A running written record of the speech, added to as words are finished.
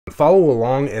Follow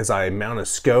along as I mount a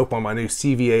scope on my new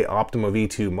CVA Optima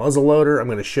V2 muzzleloader. I'm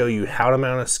going to show you how to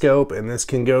mount a scope, and this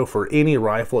can go for any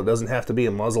rifle. It doesn't have to be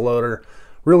a muzzleloader.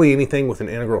 Really anything with an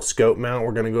integral scope mount.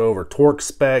 We're going to go over torque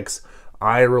specs,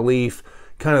 eye relief,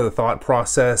 kind of the thought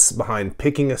process behind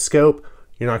picking a scope.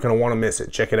 You're not going to want to miss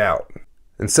it. Check it out.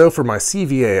 And so for my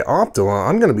CVA Optima,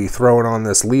 I'm going to be throwing on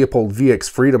this Leupold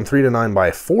VX-Freedom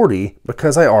 3-9x40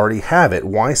 because I already have it.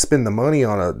 Why spend the money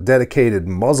on a dedicated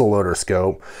muzzleloader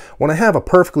scope when I have a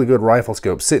perfectly good rifle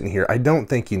scope sitting here? I don't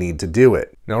think you need to do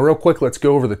it. Now real quick, let's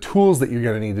go over the tools that you're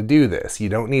going to need to do this. You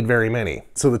don't need very many.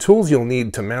 So the tools you'll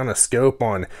need to mount a scope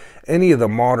on any of the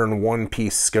modern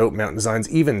one-piece scope mount designs,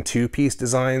 even two-piece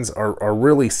designs, are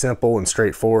really simple and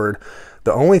straightforward.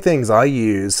 The only things I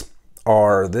use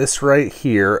are this right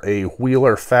here, a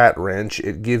Wheeler fat wrench.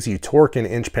 It gives you torque in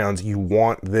inch-pounds. You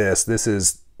want this. This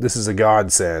is a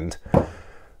godsend.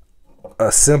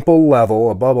 A simple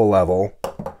level, a bubble level,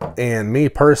 and me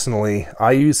personally,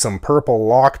 I use some purple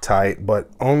Loctite, but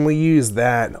only use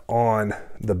that on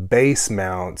the base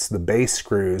mounts, the base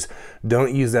screws.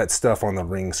 Don't use that stuff on the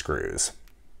ring screws.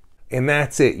 And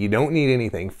that's it. You don't need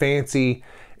anything fancy.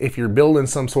 If you're building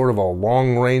some sort of a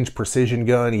long-range precision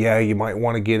gun, yeah, you might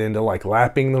want to get into like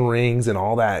lapping the rings and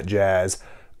all that jazz.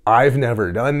 I've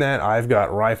never done that. I've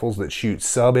got rifles that shoot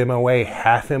sub MOA,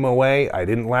 half MOA. I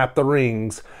didn't lap the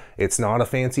rings. It's not a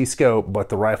fancy scope, but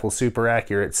the rifle's super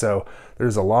accurate. So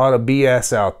there's a lot of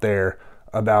BS out there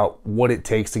about what it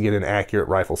takes to get an accurate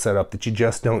rifle setup that you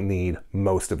just don't need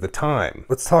most of the time.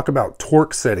 Let's talk about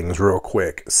torque settings real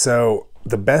quick. So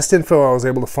the best info I was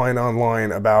able to find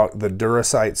online about the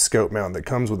Durasight scope mount that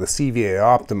comes with the CVA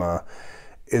Optima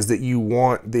is that you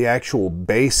want the actual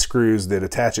base screws that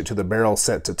attach it to the barrel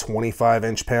set to 25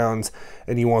 inch-pounds,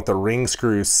 and you want the ring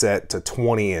screws set to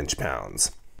 20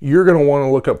 inch-pounds. You're going to want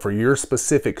to look up for your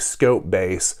specific scope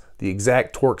base the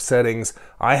exact torque settings.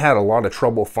 I had a lot of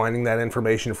trouble finding that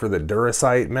information for the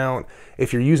Durasight mount.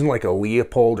 If you're using like a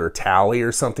Leupold or Tally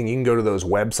or something, you can go to those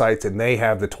websites and they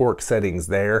have the torque settings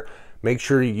there. Make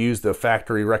sure you use the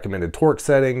factory recommended torque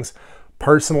settings.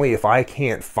 Personally, if I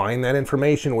can't find that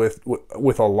information with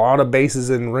a lot of bases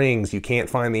and rings, you can't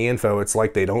find the info. It's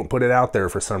like they don't put it out there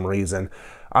for some reason.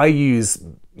 I use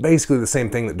basically the same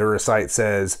thing that Durasight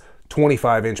says,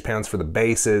 25 inch-pounds for the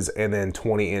bases and then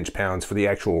 20 inch-pounds for the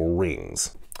actual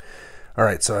rings. All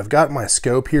right, so I've got my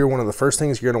scope here. One of the first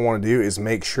things you're going to want to do is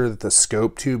make sure that the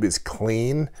scope tube is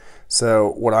clean.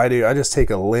 So what I do, I just take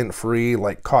a lint-free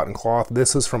like cotton cloth.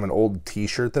 This is from an old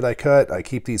t-shirt that I cut. I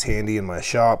keep these handy in my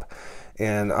shop,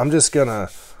 and I'm just gonna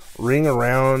ring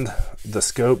around the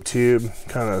scope tube,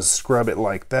 kind of scrub it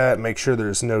like that, make sure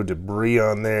there's no debris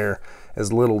on there,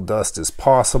 as little dust as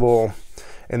possible.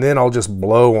 And then I'll just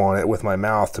blow on it with my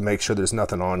mouth to make sure there's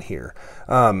nothing on here.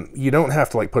 You don't have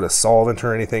to like put a solvent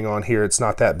or anything on here. It's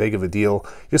not that big of a deal.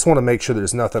 You just want to make sure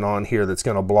there's nothing on here that's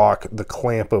going to block the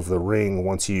clamp of the ring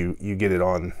once you get it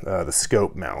on the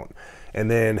scope mount.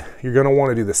 And then you're going to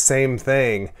want to do the same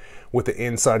thing with the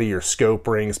inside of your scope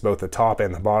rings, both the top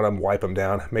and the bottom. Wipe them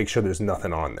down. Make sure there's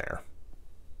nothing on there.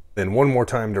 Then one more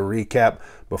time to recap,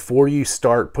 before you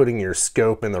start putting your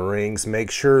scope in the rings, make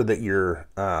sure that your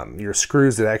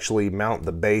screws that actually mount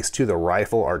the base to the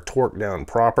rifle are torqued down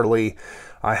properly.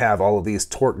 I have all of these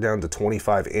torqued down to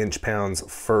 25 inch-pounds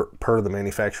per the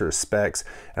manufacturer's specs,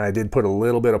 and I did put a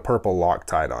little bit of purple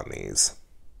Loctite on these.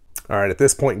 All right, at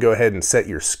this point, go ahead and set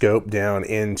your scope down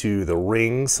into the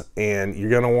rings, and you're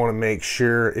going to want to make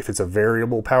sure, if it's a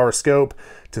variable power scope,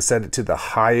 to set it to the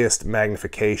highest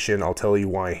magnification. I'll tell you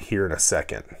why here in a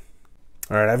second.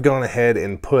 All right, I've gone ahead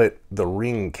and put the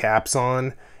ring caps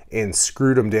on and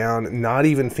screwed them down, not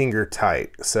even finger tight.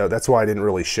 So that's why I didn't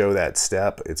really show that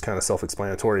step. It's kind of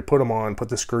self-explanatory. Put them on, put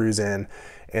the screws in,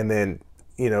 and then,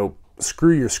 you know,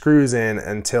 screw your screws in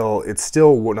until it's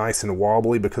still nice and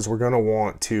wobbly, because we're going to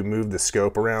want to move the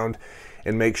scope around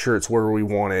and make sure it's where we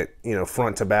want it, you know,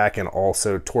 front to back, and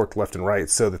also torqued left and right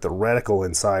so that the reticle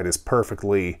inside is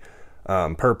perfectly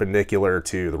perpendicular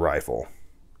to the rifle.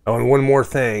 Oh, and one more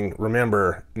thing,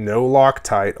 remember, no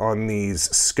Loctite on these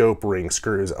scope ring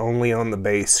screws, only on the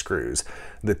base screws.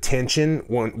 The tension,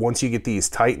 once you get these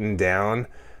tightened down,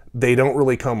 they don't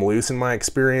really come loose in my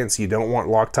experience. You don't want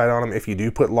Loctite on them. If you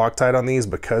do put Loctite on these,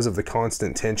 because of the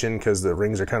constant tension, because the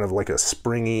rings are kind of like a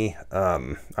springy, I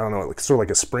don't know, sort of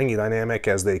like a springy dynamic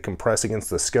as they compress against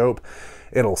the scope,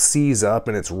 it'll seize up,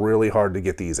 and it's really hard to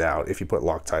get these out if you put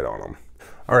Loctite on them.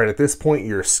 All right, at this point,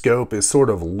 your scope is sort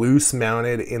of loose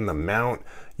mounted in the mount.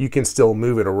 You can still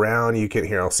move it around. You can,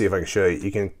 here, I'll see if I can show you.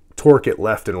 You can torque it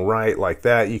left and right like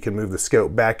that. You can move the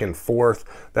scope back and forth.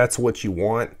 That's what you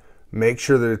want. make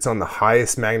sure that it's on the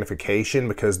highest magnification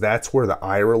because that's where the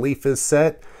eye relief is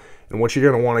set. And what you're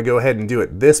going to want to go ahead and do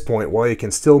at this point while you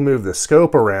can still move the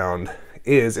scope around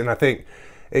is, and I think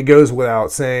it goes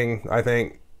without saying, I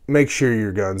think make sure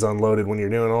your gun's unloaded when you're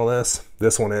doing all this.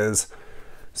 This one is.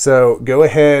 So go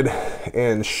ahead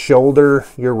and shoulder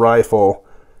your rifle,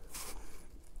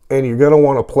 and you're going to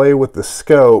want to play with the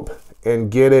scope and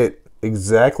get it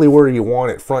exactly where you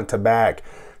want it front to back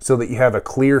so that you have a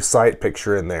clear sight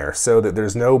picture in there, so that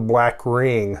there's no black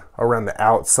ring around the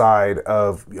outside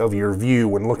of your view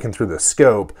when looking through the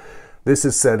scope. This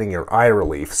is setting your eye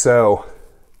relief. So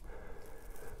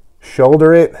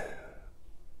shoulder it,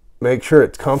 make sure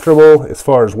it's comfortable as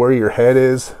far as where your head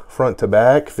is front to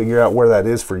back, figure out where that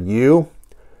is for you.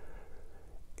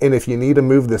 And if you need to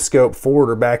move the scope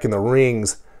forward or back in the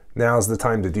rings, now's the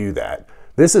time to do that.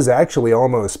 This is actually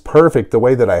almost perfect the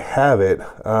way that I have it.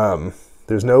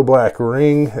 There's no black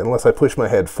ring unless I push my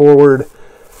head forward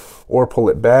or pull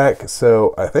it back.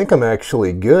 So I think I'm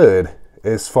actually good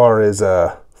as far as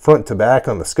front to back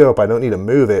on the scope. I don't need to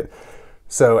move it.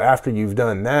 So after you've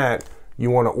done that, you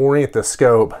want to orient the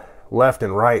scope left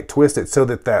and right, twist it so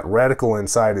that that reticle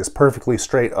inside is perfectly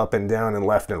straight up and down and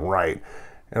left and right.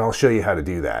 And I'll show you how to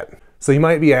do that. So you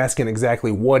might be asking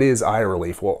exactly what is eye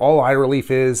relief? Well, all eye relief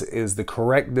is the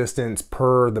correct distance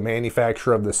per the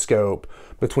manufacturer of the scope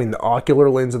between the ocular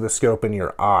lens of the scope and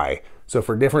your eye. So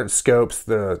for different scopes,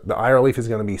 the eye relief is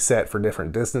going to be set for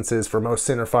different distances. For most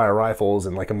centerfire rifles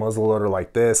and like a muzzleloader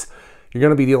like this, you're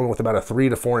going to be dealing with about a 3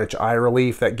 to 4 inch eye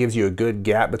relief. That gives you a good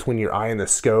gap between your eye and the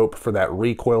scope for that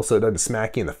recoil so it doesn't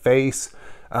smack you in the face.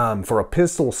 For a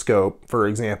pistol scope, for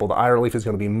example, the eye relief is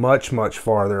going to be much, much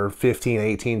farther, 15,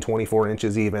 18, 24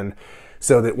 inches even,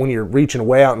 so that when you're reaching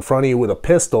way out in front of you with a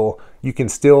pistol, you can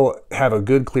still have a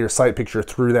good clear sight picture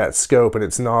through that scope and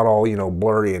it's not all, you know,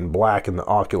 blurry and black in the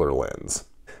ocular lens.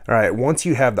 All right, once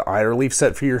you have the eye relief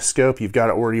set for your scope, you've got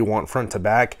it where you want front to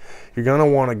back, you're going to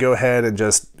want to go ahead and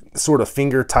just sort of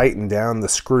finger tighten down the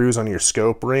screws on your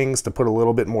scope rings to put a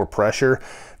little bit more pressure.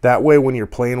 That way when you're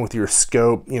playing with your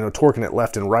scope, you know, torquing it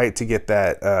left and right to get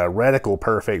that reticle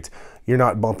perfect, you're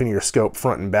not bumping your scope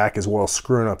front and back as well,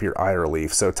 screwing up your eye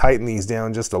relief. So tighten these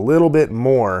down just a little bit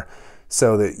more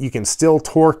so that you can still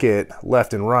torque it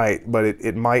left and right, but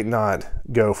it might not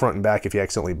go front and back if you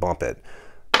accidentally bump it.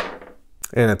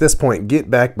 And at this point, get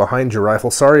back behind your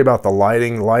rifle. Sorry about the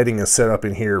lighting. Lighting is set up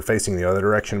in here facing the other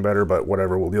direction better, but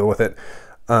whatever, we'll deal with it.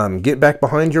 Get back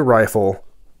behind your rifle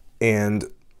and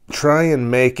try and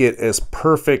make it as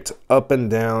perfect up and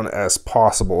down as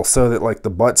possible so that like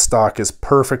the buttstock is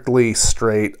perfectly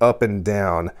straight up and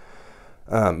down,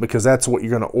 because that's what you're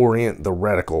going to orient the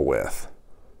reticle with.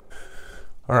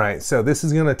 All right, so this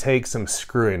is going to take some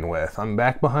screwing with. I'm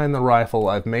back behind the rifle.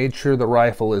 I've made sure the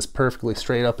rifle is perfectly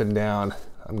straight up and down.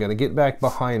 I'm going to get back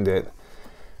behind it,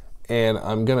 and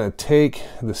I'm going to take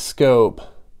the scope.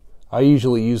 I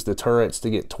usually use the turrets to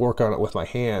get torque on it with my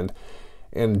hand,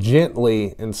 and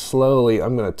gently and slowly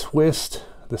I'm going to twist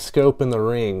the scope in the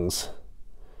rings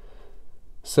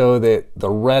so that the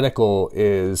reticle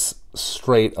is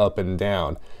straight up and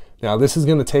down. Now this is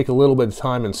going to take a little bit of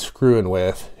time and screwing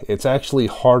with. It's actually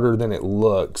harder than it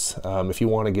looks if you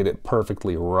want to get it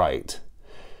perfectly right.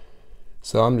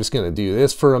 So I'm just going to do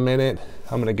this for a minute.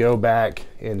 I'm going to go back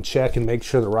and check and make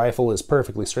sure the rifle is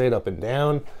perfectly straight up and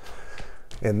down.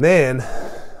 And then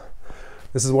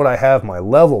this is what I have my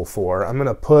level for. I'm going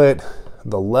to put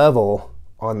the level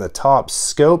on the top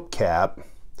scope cap,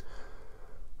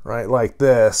 right like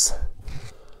this,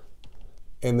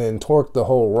 and then torque the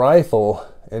whole rifle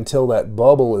until that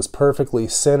bubble is perfectly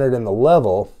centered in the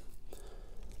level.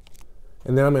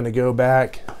 And then I'm going to go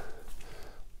back,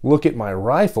 look at my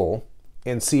rifle,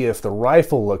 and see if the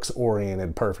rifle looks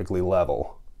oriented perfectly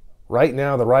level. Right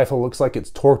now the rifle looks like it's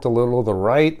torqued a little to the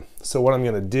right, so what I'm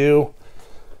going to do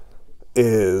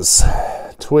is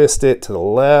twist it to the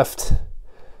left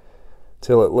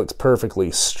till it looks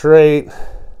perfectly straight.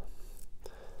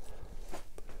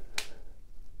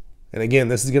 And again,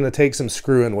 this is going to take some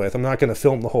screwing with. I'm not going to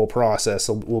film the whole process,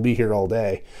 so we'll be here all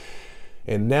day.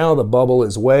 And now the bubble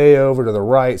is way over to the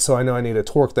right, so I know I need to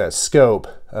torque that scope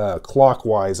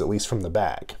clockwise, at least from the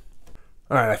back.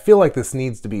 All right, I feel like this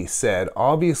needs to be said.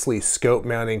 Obviously, scope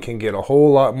mounting can get a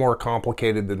whole lot more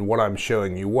complicated than what I'm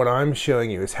showing you. What I'm showing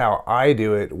you is how I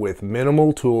do it with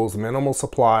minimal tools, minimal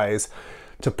supplies,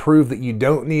 to prove that you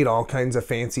don't need all kinds of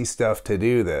fancy stuff to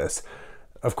do this.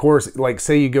 Of course, like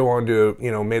say you go onto,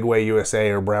 you know, Midway USA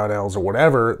or Brownells or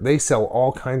whatever, they sell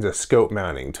all kinds of scope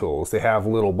mounting tools. They have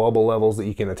little bubble levels that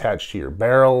you can attach to your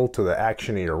barrel, to the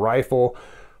action of your rifle.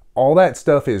 All that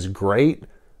stuff is great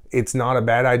It's not a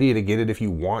bad idea to get it if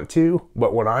you want to,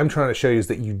 but what I'm trying to show you is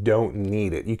that you don't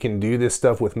need it. You can do this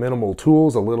stuff with minimal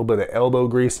tools, a little bit of elbow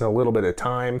grease and a little bit of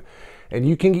time, and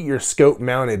you can get your scope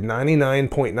mounted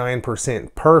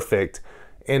 99.9% perfect.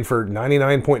 And for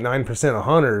 99.9% of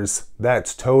hunters,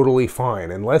 that's totally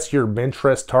fine. Unless you're bench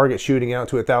rest target shooting out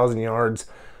to 1,000 yards,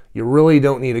 you really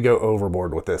don't need to go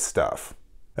overboard with this stuff.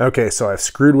 Okay, so I've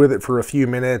screwed with it for a few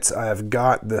minutes. I've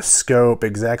got the scope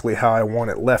exactly how I want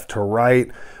it left to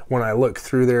right. When I look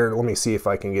through there, let me see if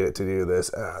I can get it to do this.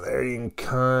 There you can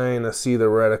kind of see the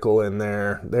reticle in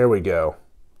there. There we go.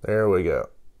 There we go.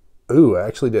 Ooh, I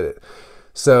actually did it.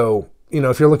 So, you know,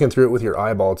 if you're looking through it with your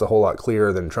eyeball, it's a whole lot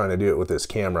clearer than trying to do it with this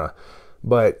camera.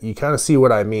 But you kind of see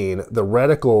what I mean. The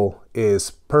reticle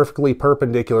is perfectly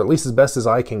perpendicular, at least as best as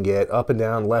I can get, up and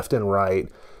down, left and right,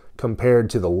 compared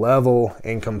to the level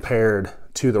and compared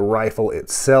to the rifle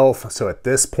itself. So at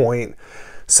this point,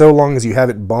 so long as you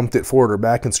haven't bumped it forward or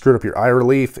back and screwed up your eye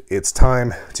relief, it's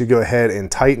time to go ahead and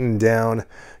tighten down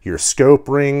your scope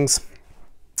rings.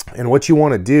 And what you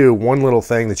want to do, one little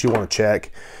thing that you want to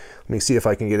check, let me see if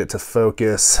I can get it to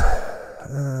focus.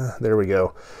 There we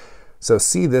go. So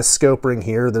see this scope ring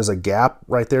here? There's a gap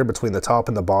right there between the top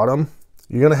and the bottom.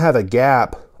 You're going to have a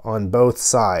gap on both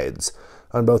sides,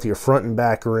 on both your front and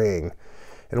back ring.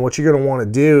 And what you're going to want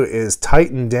to do is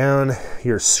tighten down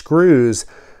your screws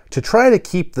to try to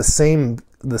keep the same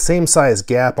size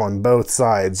gap on both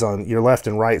sides, on your left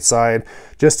and right side,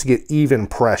 just to get even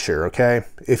pressure, okay?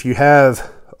 If you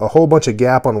have a whole bunch of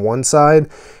gap on one side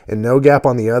and no gap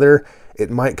on the other, it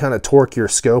might kind of torque your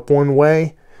scope one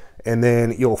way, and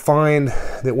then you'll find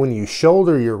that when you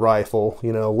shoulder your rifle,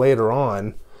 you know, later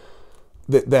on,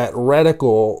 that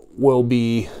reticle will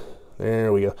be,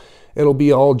 there we go, it'll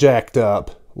be all jacked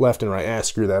up left and right.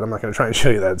 Screw that, I'm not going to try and show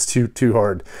you that, it's too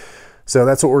hard. So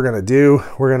that's what we're going to do.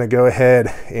 We're going to go ahead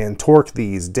and torque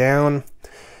these down,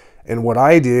 and what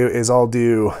I do is I'll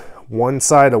do one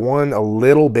side of one a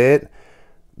little bit,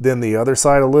 then the other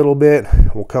side a little bit.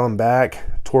 We'll come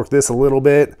back, torque this a little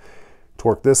bit,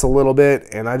 torque this a little bit,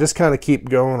 and I just kind of keep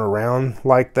going around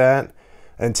like that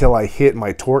until I hit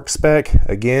my torque spec.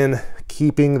 Again,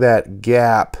 keeping that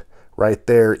gap right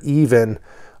there even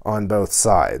on both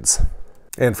sides.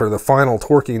 And for the final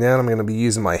torquing down, I'm going to be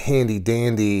using my handy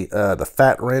dandy the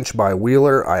Fat Wrench by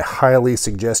Wheeler. I highly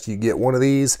suggest you get one of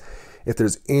these. If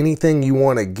there's anything you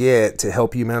want to get to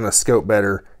help you mount a scope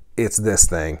better, it's this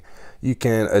thing. You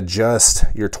can adjust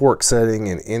your torque setting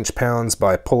in inch-pounds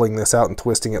by pulling this out and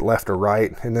twisting it left or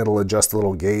right, and it'll adjust the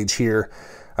little gauge here.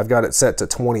 I've got it set to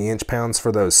 20 inch-pounds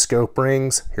for those scope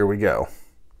rings. Here we go.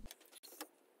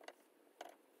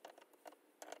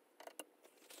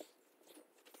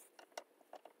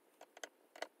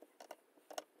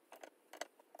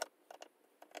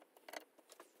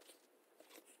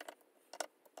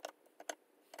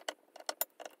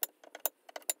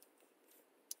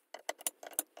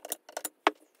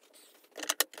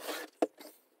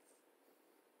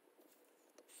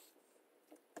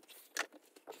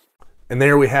 And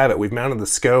there we have it. We've mounted the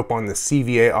scope on the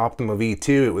CVA Optima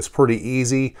V2. It was pretty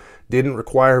easy, didn't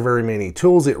require very many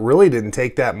tools. It really didn't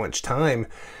take that much time.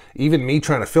 Even me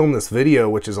trying to film this video,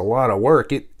 which is a lot of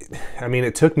work, I mean,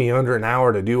 it took me under an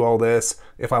hour to do all this.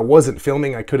 If I wasn't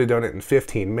filming, I could have done it in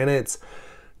 15 minutes.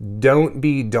 Don't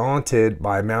be daunted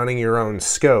by mounting your own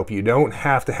scope. You don't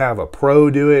have to have a pro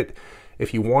do it.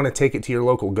 If you want to take it to your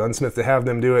local gunsmith to have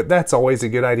them do it, that's always a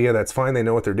good idea. That's fine. They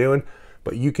know what they're doing.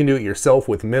 But you can do it yourself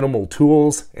with minimal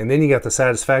tools, and then you got the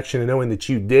satisfaction of knowing that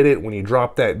you did it. When you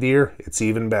drop that deer, it's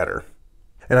even better.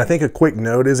 And I think a quick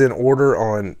note is in order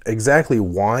on exactly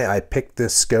why I picked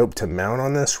this scope to mount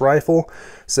on this rifle.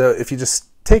 So if you just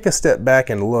take a step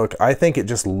back and look, I think it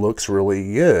just looks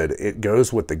really good. It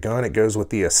goes with the gun, it goes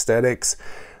with the aesthetics.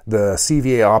 The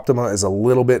CVA Optima is a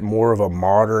little bit more of a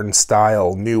modern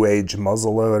style, new age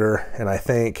muzzleloader, and I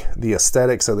think the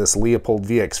aesthetics of this Leupold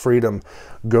VX-Freedom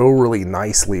go really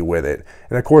nicely with it.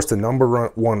 And of course, the number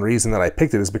one reason that I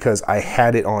picked it is because I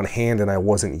had it on hand and I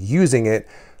wasn't using it.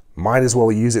 Might as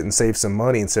well use it and save some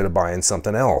money instead of buying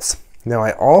something else. Now,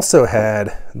 I also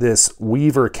had this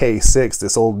Weaver K6,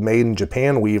 this old made in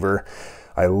Japan Weaver.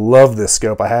 I love this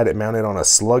scope. I had it mounted on a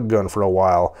slug gun for a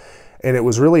while. And it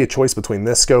was really a choice between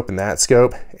this scope and that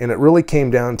scope, and it really came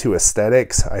down to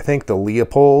aesthetics. I think the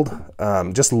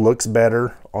Leupold just looks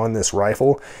better on this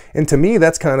rifle, and to me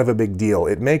that's kind of a big deal.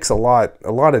 It makes a lot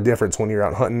of difference when you're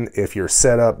out hunting if your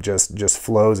setup just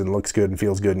flows and looks good and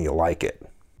feels good and you like it.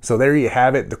 So there you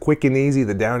have it, the quick and easy,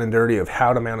 the down and dirty of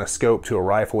how to mount a scope to a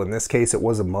rifle. In this case, it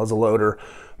was a muzzleloader.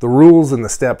 The rules and the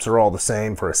steps are all the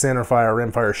same. For a centerfire,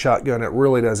 rimfire, shotgun, it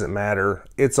really doesn't matter.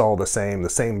 It's all the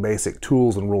same basic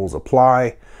tools and rules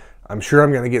apply. I'm sure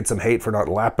I'm going to get some hate for not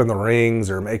lapping the rings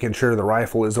or making sure the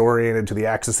rifle is oriented to the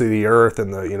axis of the earth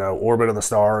and the, orbit of the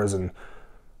stars. And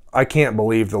I can't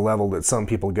believe the level that some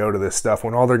people go to this stuff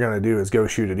when all they're going to do is go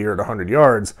shoot a deer at 100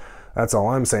 yards. That's all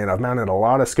I'm saying. I've mounted a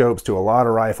lot of scopes to a lot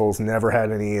of rifles, never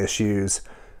had any issues.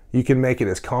 You can make it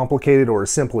as complicated or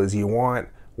as simple as you want.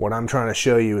 What I'm trying to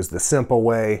show you is the simple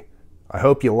way. I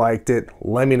hope you liked it.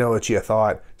 Let me know what you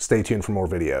thought. Stay tuned for more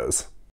videos.